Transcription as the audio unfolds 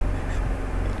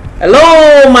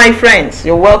Hello, my friends.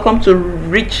 You're welcome to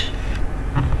Rich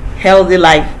Healthy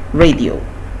Life Radio.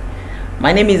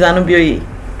 My name is Anubioye.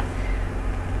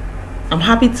 I'm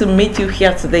happy to meet you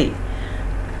here today.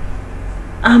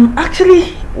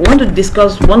 Actually want to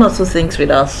discuss one or two things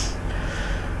with us.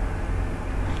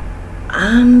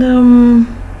 And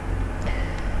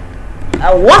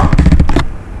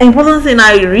what important thing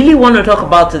I really want to talk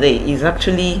about today is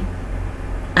actually,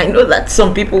 I know that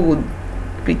some people would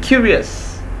be curious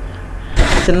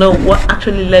to know what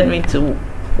actually led me to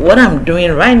what I'm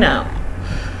doing right now.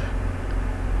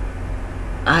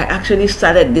 I actually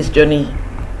started this journey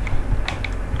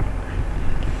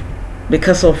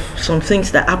because of some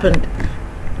things that happened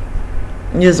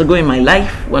years ago in my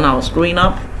life when I was growing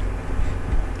up.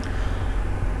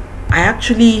 I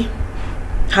actually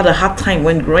had a hard time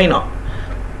when growing up.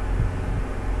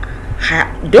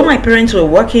 Though my parents were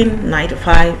working 9 to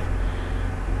 5,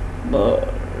 but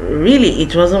really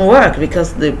it wasn't work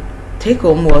because the take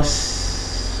home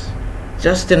was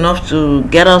just enough to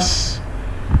get us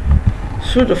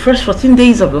through the first 14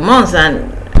 days of the month,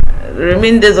 and the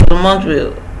remaining days of the month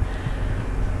will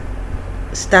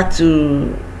start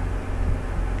to,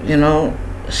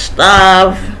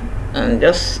 starve and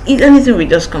just eat anything we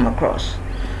just come across.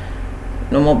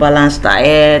 No more balanced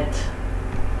diet.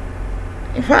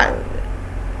 In fact,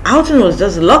 outing was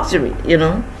just a luxury,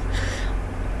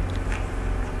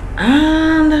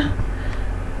 And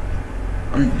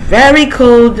on very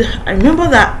cold, I remember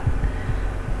that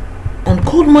on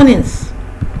cold mornings,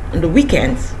 on the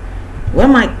weekends,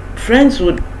 when my friends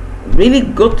would really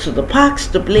go to the parks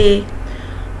to play,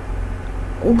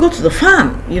 we'll go to the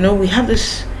farm. We have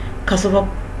this cassava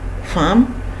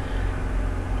farm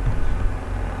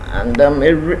and a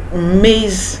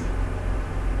maize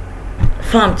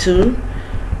farm too,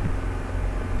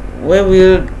 where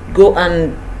we'll go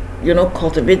and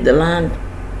cultivate the land,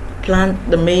 plant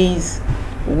the maize,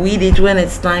 weed it when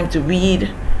it's time to weed,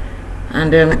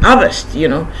 and then harvest.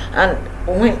 And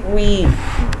when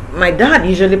my dad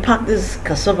usually packed this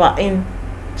cassava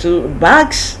into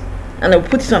bags and I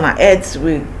put it on our heads.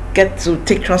 We get to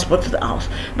take transport to the house.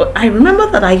 But I remember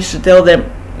that I used to tell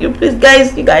them, you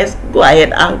guys go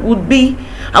ahead. I will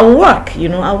work.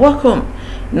 I'll walk home.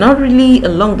 Not really a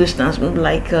long distance, maybe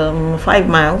like 5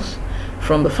 miles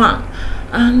from the farm.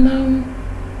 And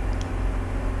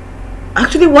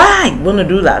actually, why I want to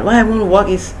do that, why I want to walk,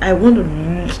 is I want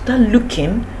to start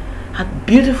looking at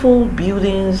beautiful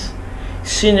buildings,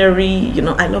 scenery.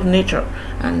 I love nature,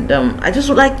 and I just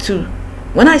would like to,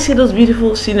 when I see those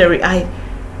beautiful scenery, I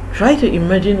try to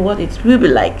imagine what it will be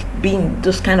like being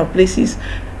those kind of places,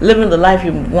 living the life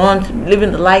you want,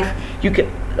 living the life you can,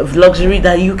 of luxury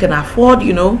that you can afford,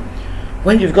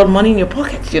 when you've got money in your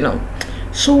pocket,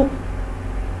 So,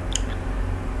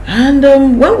 and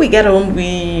when we get home,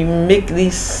 we make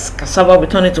this cassava, we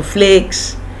turn it to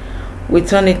flakes, we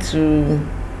turn it to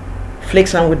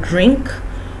flakes and we drink,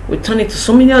 we turn it to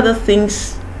so many other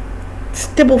things,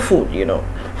 stable food,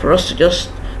 for us to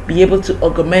just be able to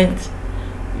augment,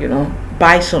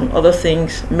 buy some other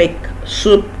things, make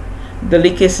soup,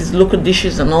 delicacies, local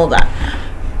dishes and all that.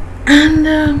 And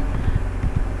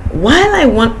while I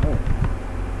want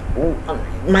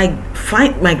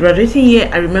my graduating year,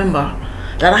 I remember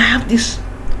that I have this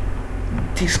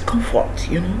discomfort,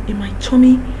 in my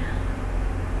tummy,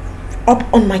 up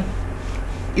on my,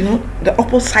 the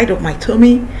upper side of my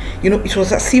tummy. It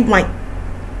was as if my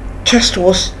chest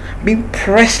was being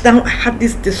pressed down. I had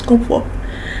this discomfort,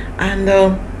 and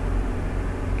I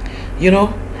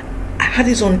had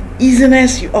this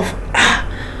uneasiness of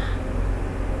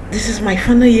this is my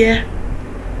final year,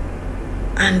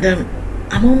 and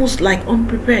I'm almost like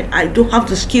unprepared. I don't have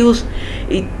the skills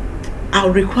I'll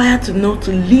require to know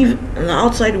to live in the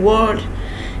outside world,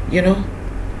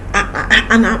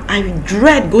 I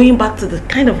dread going back to the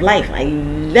kind of life I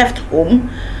left home.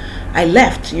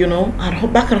 Back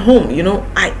at home.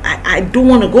 I don't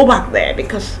want to go back there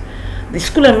because the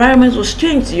school environment was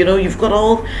changed. You've got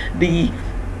all the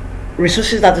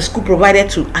resources that the school provided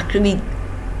to actually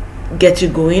get you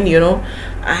going, and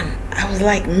I was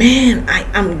like, man, I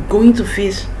am going to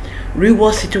face real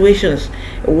world situations,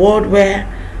 a world where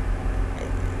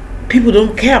people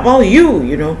don't care about you.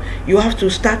 I have to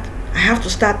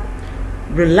start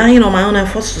relying on my own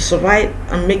efforts to survive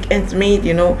and make ends meet.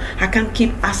 I can't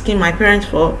keep asking my parents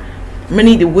for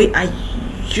money the way I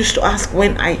used to ask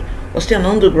when I was still an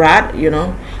undergrad,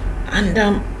 and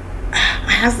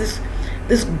I had this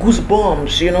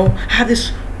goosebumps, I had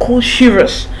this cold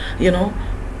shivers,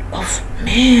 of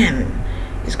man,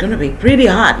 it's gonna be pretty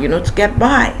hard, to get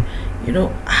by,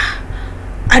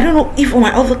 I don't know if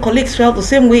my other colleagues felt the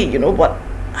same way, but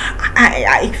I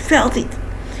I felt it.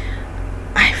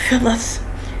 I felt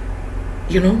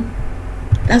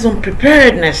that's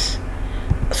unpreparedness.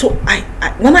 So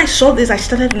when I saw this, I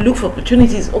started to look for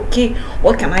opportunities. Okay,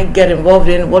 what can I get involved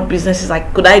in? What businesses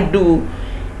could I do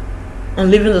on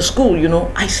leaving the school?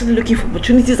 I started looking for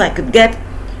opportunities I could get.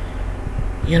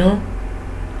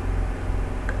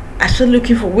 I started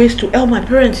looking for ways to help my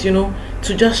parents, to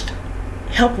just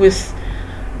help with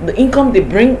the income they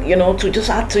bring, to just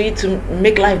add to it to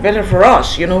make life better for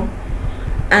us, And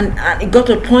it got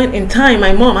to a point in time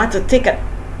my mom had to take an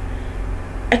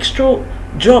extra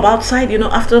job outside,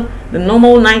 after the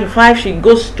normal 9 to 5. She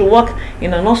goes to work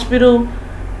in an hospital,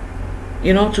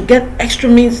 to get extra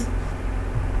means,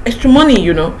 extra money,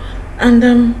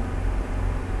 And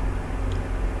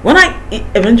when I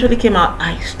eventually came out,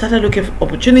 I started looking for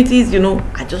opportunities.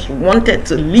 I just wanted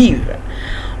to leave.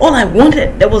 All I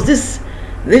wanted, there was this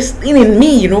thing in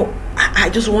me, I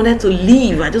just wanted to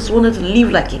leave. I just wanted to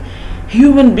live like a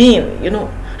human being,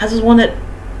 I just wanted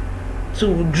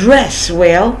to dress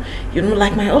well,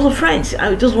 like my other friends.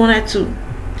 I just wanted to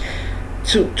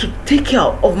take care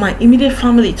of my immediate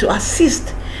family, to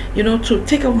assist, to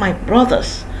take care of my brother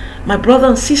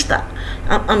and sister.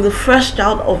 I'm the first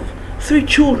child of 3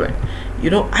 children.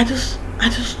 I just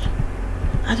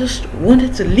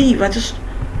wanted to leave. I just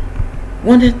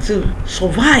wanted to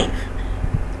survive.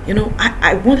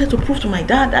 I wanted to prove to my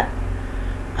dad that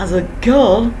as a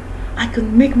girl I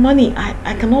can make money.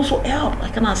 I can also help. I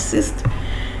can assist.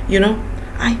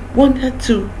 I wanted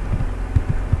to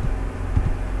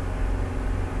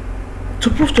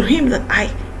prove to him that I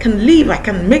can live. I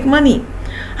can make money.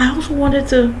 I also wanted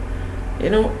to,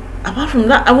 apart from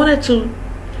that, I wanted to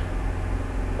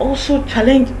also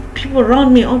challenge people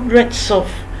around me, hundreds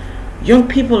of young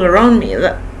people around me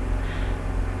that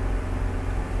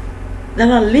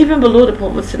are living below the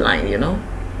poverty line,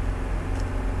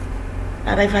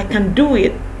 That if I can do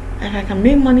it, if I can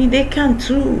make money, they can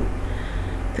too.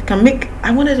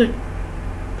 I wanted to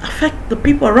affect the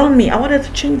people around me. I wanted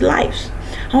to change lives.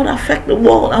 I wanted to affect the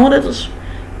world. I wanted to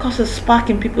cause a spark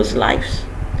in people's lives.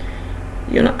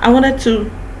 I wanted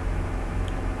to,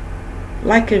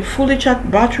 like a fully charged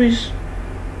batteries,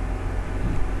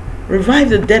 revive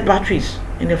the dead batteries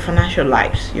in their financial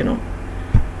lives,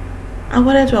 I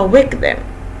wanted to awake them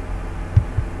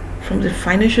from the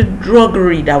financial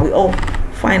drudgery that we all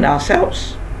find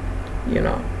ourselves,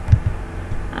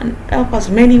 and help as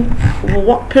many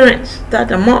overworked parents,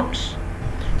 dad and moms,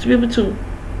 to be able to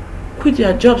quit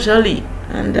their jobs early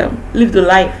and live the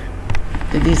life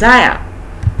they desire.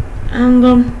 And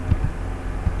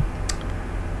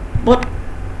but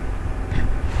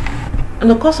in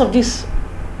the course of this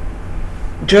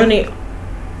journey,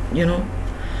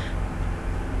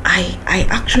 I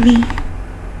actually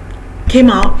came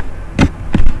out,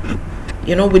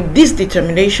 with this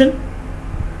determination,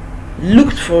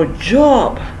 looked for a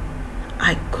job.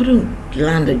 I couldn't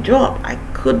land a job. I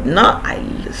could not. I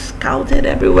scouted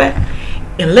everywhere.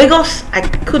 In Lagos, I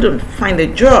couldn't find a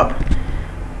job.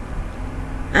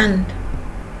 And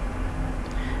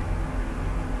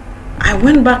I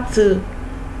went back to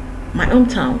my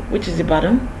hometown, which is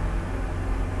Ibadan,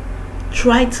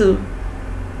 tried to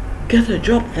get a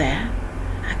job there.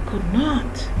 I could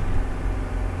not.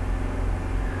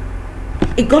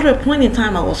 It got to a point in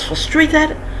time I was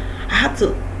frustrated. I had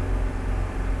to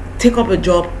take up a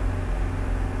job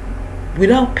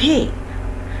without pay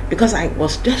because I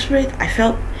was desperate. I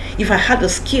felt if I had a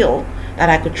skill that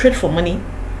I could trade for money,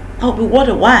 that would be worth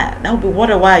a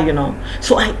while.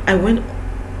 So I went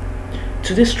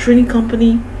to this training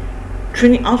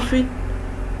outfit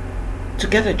to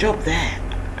get a job there.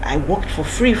 I worked for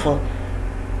free for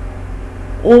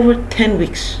over 10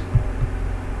 weeks,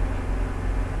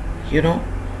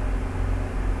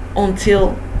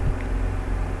 until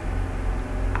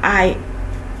I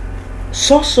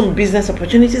saw some business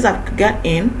opportunities I could get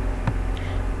in,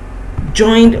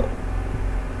 joined,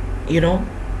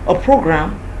 a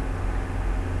program,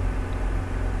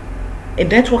 a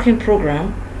networking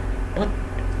program, but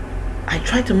I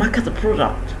tried to market the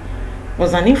product. It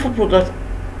was an info product.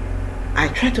 I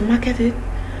tried to market it,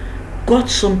 got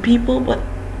some people, but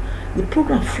the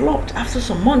program flopped after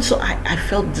some months. So I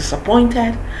felt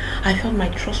disappointed. I felt my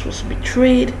trust was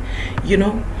betrayed.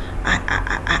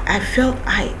 I felt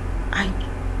I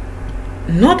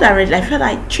not directly. I felt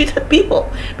I cheated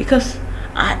people because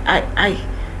I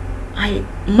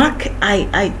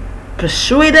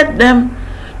persuaded them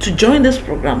to join this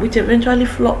program, which eventually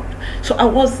flopped. So I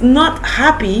was not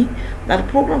happy that the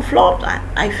program flopped.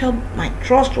 I felt my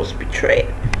trust was betrayed.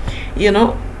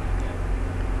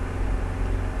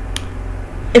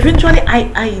 Eventually,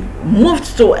 I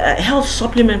moved to a health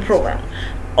supplement program,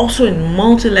 also in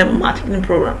multi-level marketing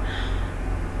program.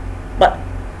 But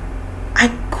I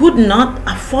could not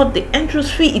afford the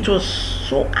entrance fee. It was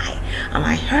so high. And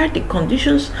I heard the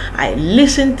conditions. I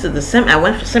listened to the I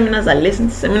went for seminars. I listened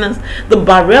to seminars. The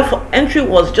barrier for entry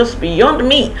was just beyond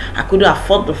me. I couldn't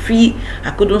afford the fee.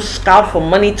 I couldn't scout for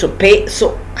money to pay.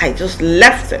 So I just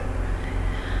left it.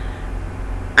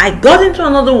 I got into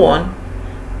another one,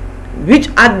 which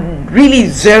had really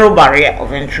zero barrier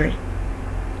of entry.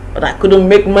 But I couldn't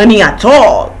make money at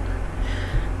all.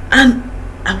 And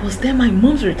I was there. My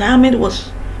mom's retirement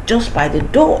was just by the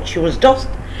door. She was just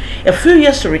a few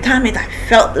years to retirement. I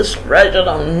felt this pressure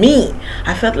on me.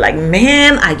 I felt like,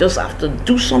 man, I just have to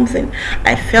do something.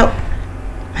 I felt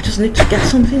I just need to get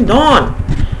something done.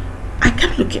 I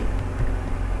kept looking.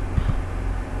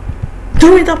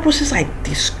 During that process, I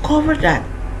discovered that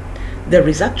there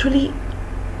is actually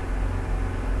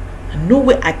no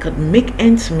way I could make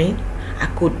ends meet. I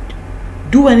could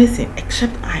do anything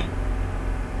except I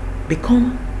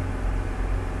become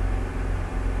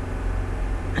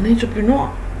an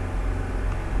entrepreneur.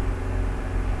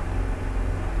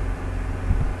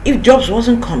 If jobs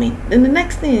wasn't coming, then the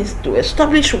next thing is to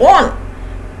establish one.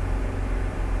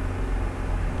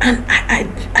 And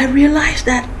I realized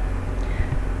that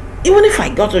even if I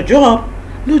got a job,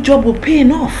 no job will pay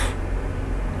enough.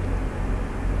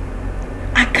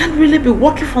 I can't really be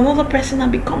working for another person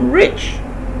and become rich.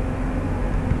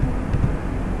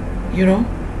 You know?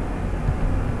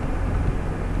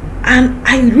 And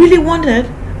I really wanted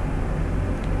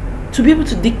to be able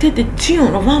to dictate the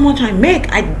tune of how much I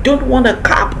make. I don't want a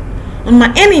cap on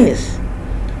my earnings.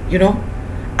 You know?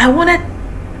 I wanted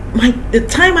the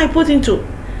time I put into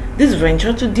this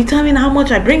venture to determine how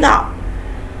much I bring out.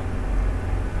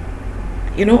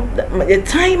 You know, the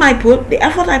time I put, the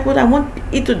effort I put, I want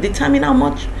it to determine how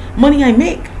much money I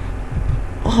make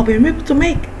or I'll be able to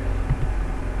make.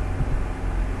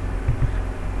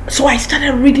 So I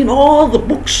started reading all the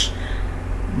books,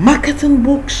 marketing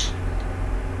books,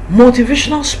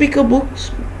 motivational speaker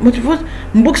books, my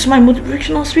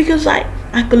motivational speakers I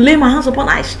could lay my hands upon.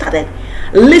 I started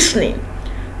listening,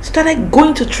 started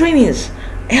going to trainings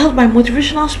held by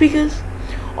motivational speakers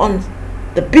on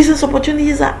the business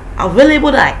opportunities that are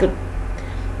available that I could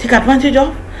take advantage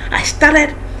of. I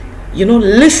started,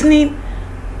 listening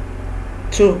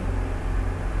to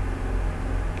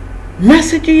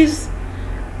messages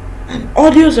and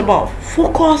audios about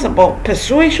focus, about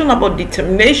persuasion, about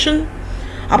determination,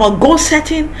 about goal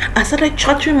setting. I started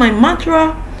charting my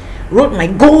mantra, wrote my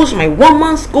goals, my 1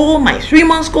 month goal, my 3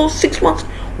 months goal, 6 months,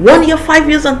 1 year, 5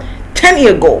 years, and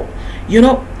 10-year goal.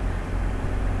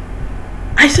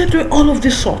 I started doing all of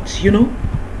these sorts,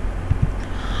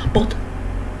 but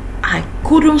I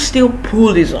couldn't still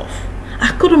pull this off.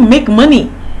 I couldn't make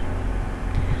money.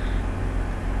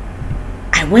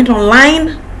 I went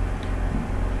online,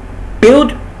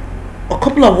 built a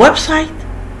couple of websites,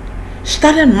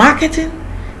 started marketing,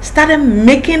 started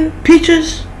making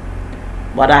pitches,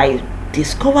 but I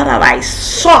discovered that I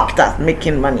sucked at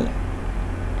making money.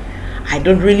 I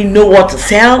don't really know what to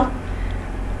sell.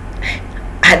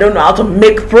 I don't know how to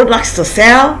make products to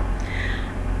sell.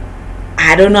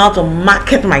 I don't know how to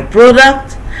market my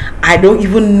product. I don't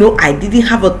even know. I didn't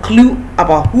have a clue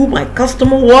about who my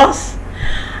customer was.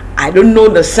 I don't know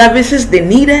the services they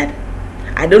needed.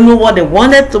 I don't know what they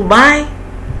wanted to buy.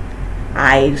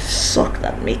 I sucked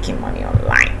at making money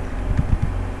online.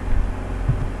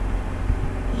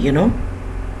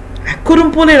 I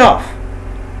couldn't pull it off.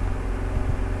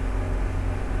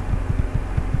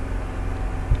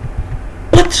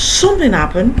 But something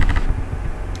happened.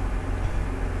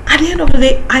 At the end of the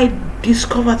day, I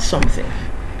discovered something.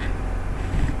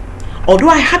 Although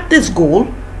I had this goal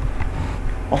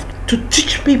to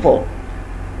teach people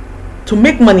to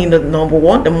make money, the number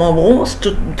one was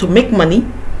to make money,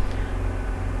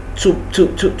 to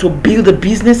build a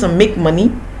business and make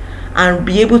money and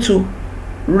be able to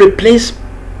replace,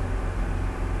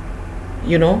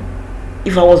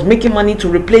 if I was making money, to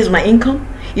replace my income.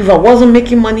 If I wasn't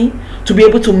making money, to be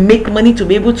able to make money, to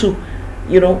be able to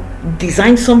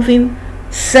design something,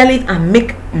 sell it and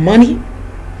make money,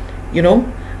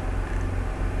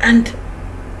 and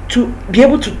to be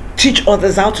able to teach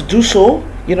others how to do so,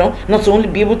 not to only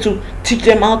be able to teach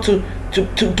them how to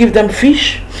give them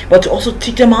fish, but to also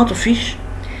teach them how to fish,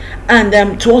 and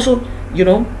to also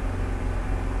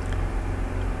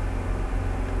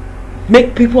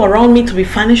make people around me to be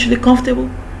financially comfortable.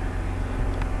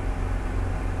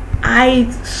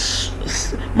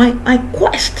 My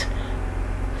quest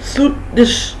through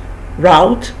this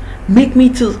route make me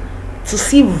to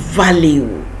see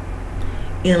value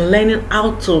in learning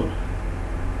how to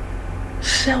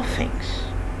sell things.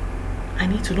 I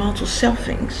need to know how to sell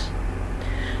things.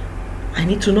 I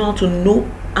need to know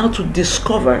how to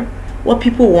discover what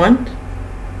people want.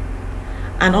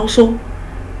 And also,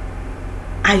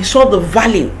 I saw the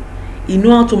value in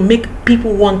know how to make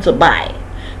people want to buy,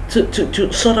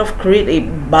 to sort of create a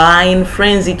buying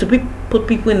frenzy, to put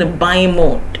people in a buying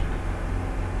mode.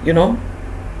 You know,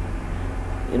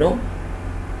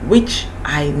 which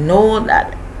I know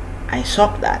that I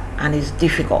suck at, and it's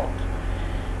difficult.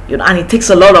 And it takes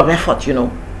a lot of effort.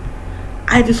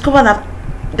 I discovered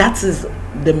that is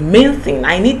the main thing.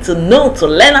 I need to know, to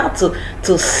learn how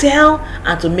to sell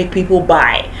and to make people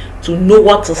buy, to know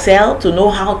what to sell, to know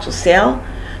how to sell,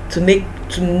 to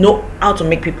know how to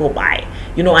make people buy.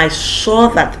 I saw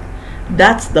that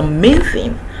that's the main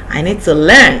thing I need to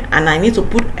learn, and I need to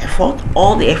put effort,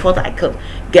 all the effort I could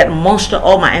muster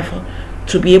all my effort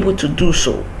to be able to do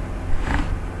so.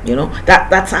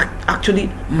 That's actually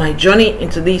my journey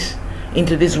into this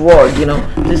world,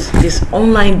 this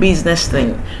online business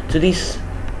thing, to this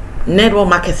network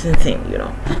marketing thing.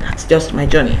 That's just my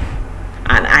journey,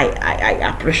 and I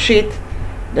appreciate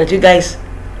that you guys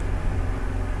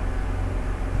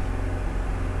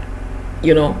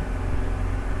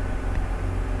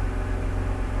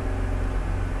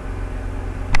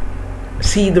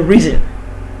see the reason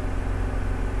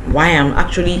why I'm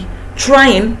actually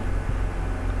trying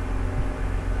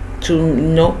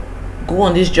to go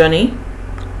on this journey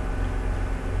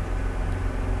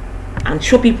and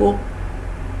show people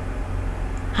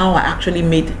how I actually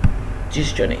made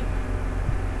this journey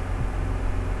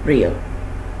real.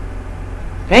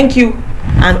 Thank you,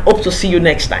 and hope to see you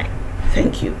next time.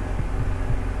 Thank you.